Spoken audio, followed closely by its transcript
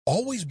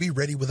Always be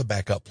ready with a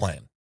backup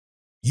plan.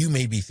 You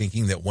may be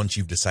thinking that once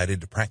you've decided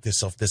to practice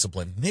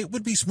self-discipline, it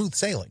would be smooth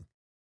sailing.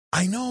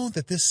 I know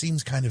that this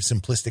seems kind of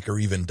simplistic or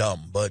even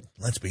dumb, but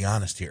let's be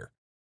honest here.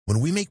 When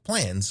we make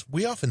plans,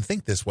 we often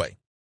think this way.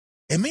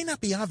 It may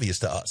not be obvious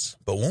to us,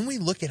 but when we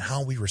look at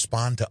how we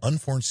respond to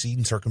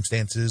unforeseen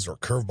circumstances or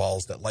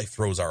curveballs that life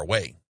throws our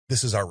way,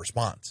 this is our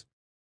response.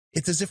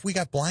 It's as if we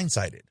got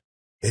blindsided.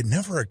 It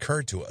never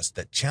occurred to us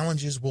that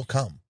challenges will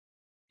come.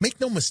 Make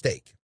no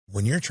mistake,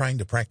 when you're trying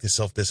to practice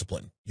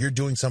self-discipline, you're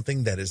doing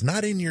something that is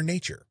not in your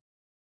nature.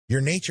 Your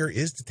nature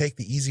is to take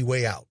the easy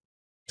way out,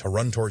 to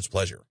run towards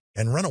pleasure,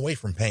 and run away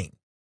from pain.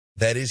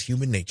 That is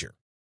human nature.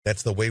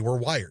 That's the way we're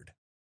wired.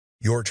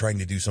 You're trying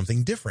to do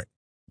something different.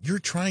 You're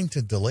trying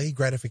to delay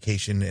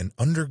gratification and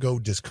undergo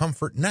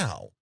discomfort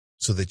now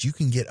so that you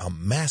can get a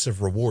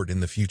massive reward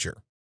in the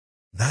future.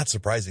 Not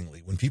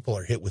surprisingly, when people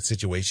are hit with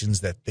situations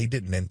that they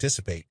didn't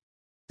anticipate,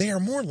 they are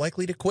more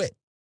likely to quit.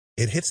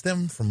 It hits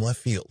them from left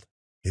field.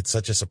 It's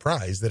such a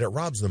surprise that it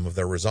robs them of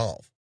their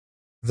resolve.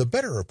 The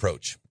better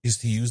approach is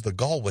to use the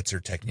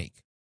Gallwitzer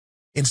technique.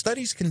 In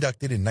studies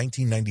conducted in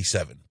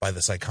 1997 by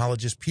the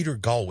psychologist Peter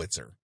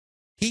Gallwitzer,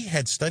 he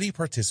had study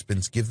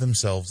participants give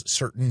themselves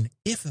certain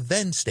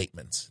if-then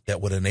statements that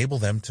would enable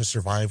them to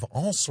survive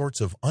all sorts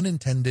of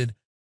unintended,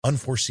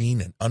 unforeseen,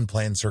 and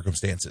unplanned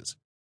circumstances.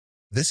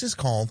 This is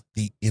called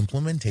the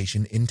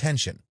implementation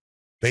intention.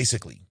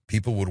 Basically,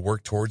 people would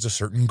work towards a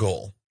certain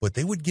goal, but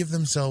they would give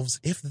themselves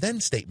if-then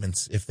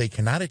statements if they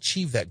cannot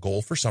achieve that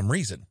goal for some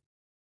reason.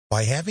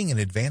 By having an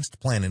advanced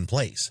plan in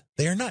place,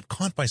 they are not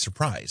caught by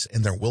surprise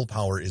and their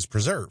willpower is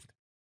preserved.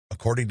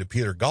 According to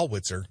Peter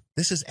Gallwitzer,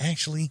 this is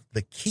actually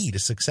the key to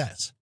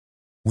success.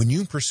 When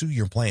you pursue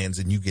your plans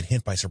and you get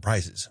hit by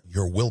surprises,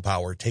 your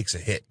willpower takes a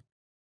hit.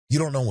 You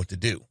don't know what to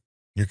do.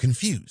 You're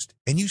confused,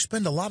 and you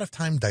spend a lot of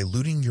time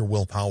diluting your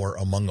willpower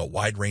among a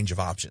wide range of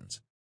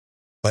options.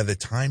 By the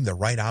time the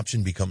right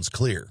option becomes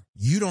clear,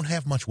 you don't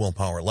have much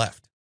willpower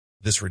left.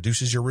 This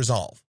reduces your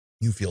resolve.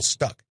 You feel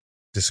stuck,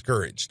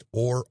 discouraged,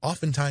 or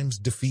oftentimes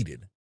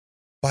defeated.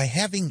 By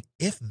having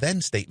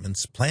if-then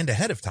statements planned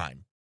ahead of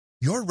time,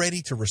 you're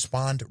ready to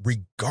respond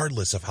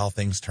regardless of how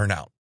things turn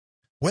out.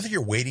 Whether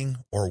you're waiting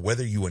or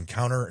whether you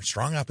encounter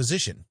strong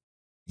opposition,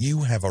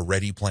 you have a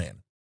ready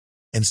plan.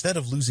 Instead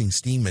of losing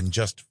steam and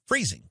just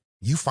freezing,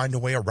 you find a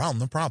way around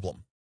the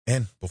problem.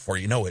 And before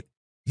you know it,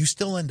 you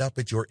still end up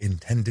at your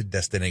intended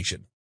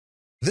destination.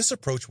 This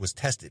approach was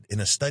tested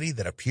in a study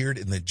that appeared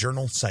in the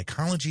journal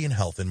Psychology and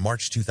Health in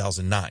March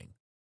 2009.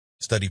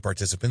 Study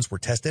participants were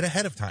tested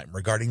ahead of time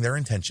regarding their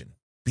intention,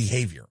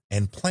 behavior,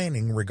 and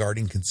planning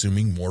regarding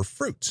consuming more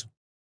fruits.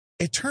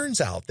 It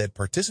turns out that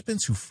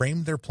participants who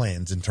framed their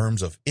plans in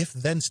terms of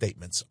if-then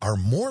statements are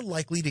more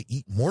likely to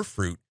eat more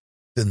fruit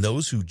than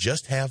those who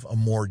just have a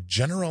more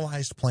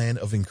generalized plan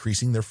of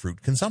increasing their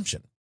fruit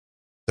consumption.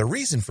 The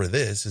reason for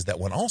this is that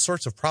when all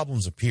sorts of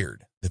problems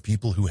appeared, the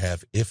people who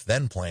have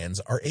if-then plans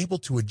are able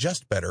to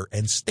adjust better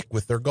and stick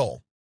with their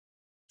goal.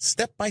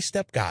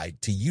 Step-by-step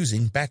guide to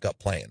using backup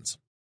plans.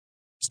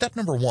 Step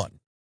number 1.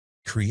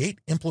 Create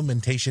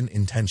implementation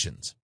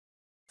intentions.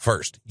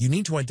 First, you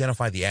need to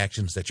identify the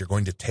actions that you're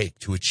going to take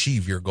to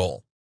achieve your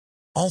goal.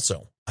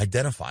 Also,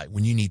 identify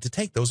when you need to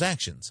take those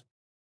actions.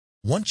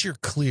 Once you're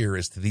clear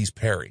as to these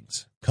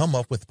pairings, come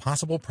up with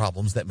possible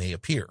problems that may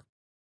appear.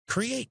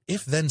 Create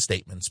if-then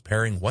statements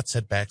pairing what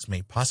setbacks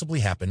may possibly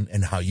happen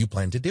and how you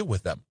plan to deal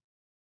with them.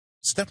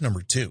 Step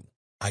number 2.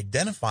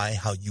 Identify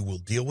how you will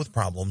deal with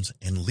problems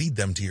and lead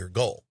them to your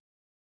goal.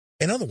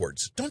 In other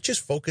words, don't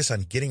just focus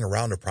on getting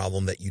around a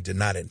problem that you did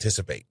not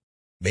anticipate.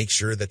 Make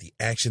sure that the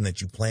action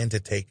that you plan to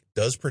take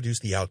does produce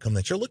the outcome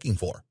that you're looking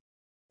for.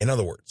 In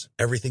other words,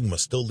 everything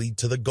must still lead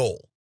to the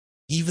goal,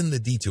 even the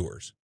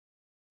detours.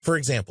 For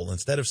example,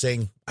 instead of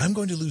saying, I'm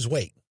going to lose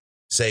weight,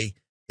 say,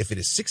 if it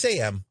is 6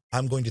 a.m.,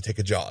 I'm going to take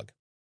a jog.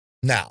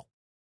 Now,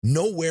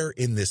 nowhere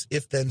in this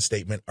if-then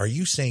statement are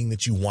you saying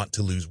that you want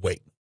to lose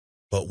weight.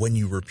 But when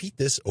you repeat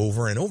this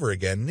over and over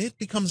again, it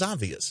becomes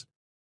obvious.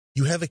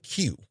 You have a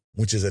cue,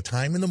 which is a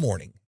time in the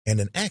morning, and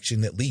an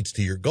action that leads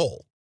to your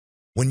goal.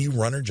 When you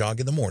run or jog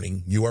in the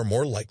morning, you are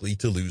more likely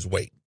to lose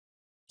weight.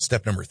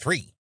 Step number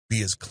 3,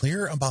 be as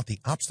clear about the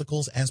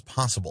obstacles as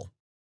possible.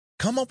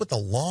 Come up with a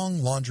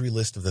long laundry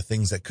list of the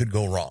things that could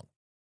go wrong.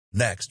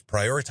 Next,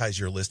 prioritize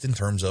your list in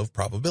terms of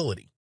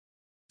probability.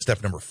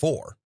 Step number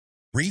 4,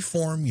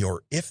 reform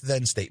your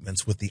if-then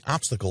statements with the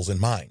obstacles in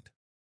mind.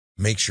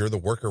 Make sure the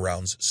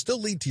workarounds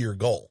still lead to your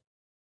goal.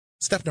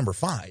 Step number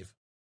 5,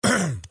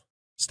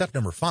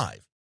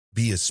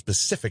 be as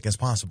specific as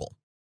possible.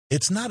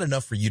 It's not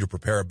enough for you to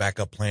prepare a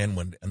backup plan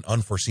when an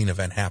unforeseen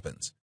event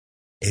happens.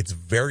 It's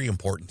very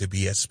important to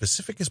be as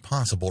specific as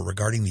possible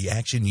regarding the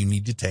action you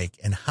need to take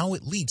and how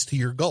it leads to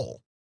your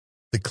goal.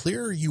 The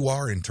clearer you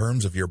are in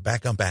terms of your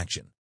backup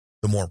action,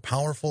 the more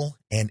powerful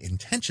and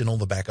intentional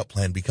the backup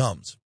plan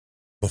becomes.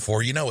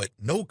 Before you know it,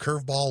 no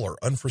curveball or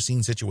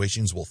unforeseen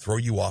situations will throw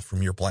you off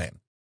from your plan.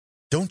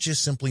 Don't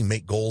just simply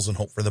make goals and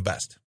hope for the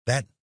best.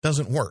 That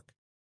doesn't work.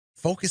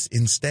 Focus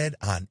instead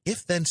on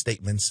if-then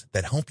statements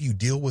that help you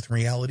deal with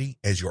reality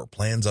as your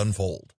plans unfold.